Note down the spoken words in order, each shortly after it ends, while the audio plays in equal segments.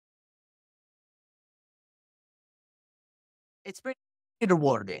It's pretty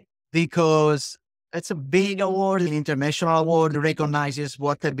rewarding because it's a big award, an international award, recognizes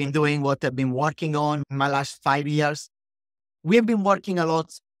what I've been doing, what I've been working on in my last 5 years. We have been working a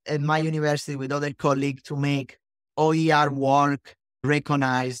lot at my university with other colleagues to make OER work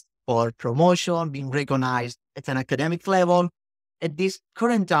recognized for promotion, being recognized at an academic level. At this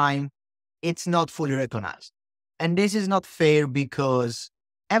current time, it's not fully recognized. And this is not fair because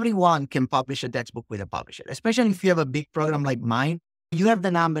everyone can publish a textbook with a publisher, especially if you have a big program like mine. You have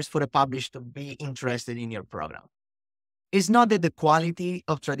the numbers for a publisher to be interested in your program. It's not that the quality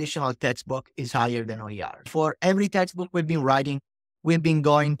of traditional textbook is higher than OER. For every textbook we've been writing, we've been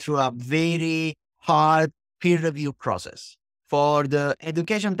going through a very hard peer review process. For the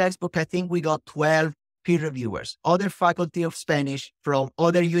education textbook, I think we got 12 peer reviewers, other faculty of Spanish from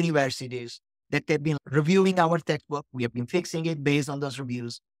other universities that have been reviewing our textbook. We have been fixing it based on those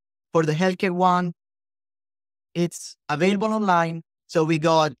reviews. For the healthcare one, it's available online. So we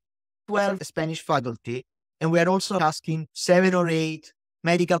got 12 Spanish faculty, and we are also asking 7 or 8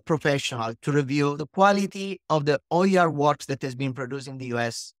 medical professionals to review the quality of the OER works that has been produced in the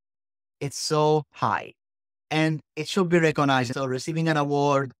US. It's so high, and it should be recognized. So receiving an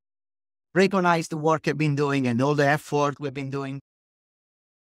award, recognize the work I've been doing and all the effort we've been doing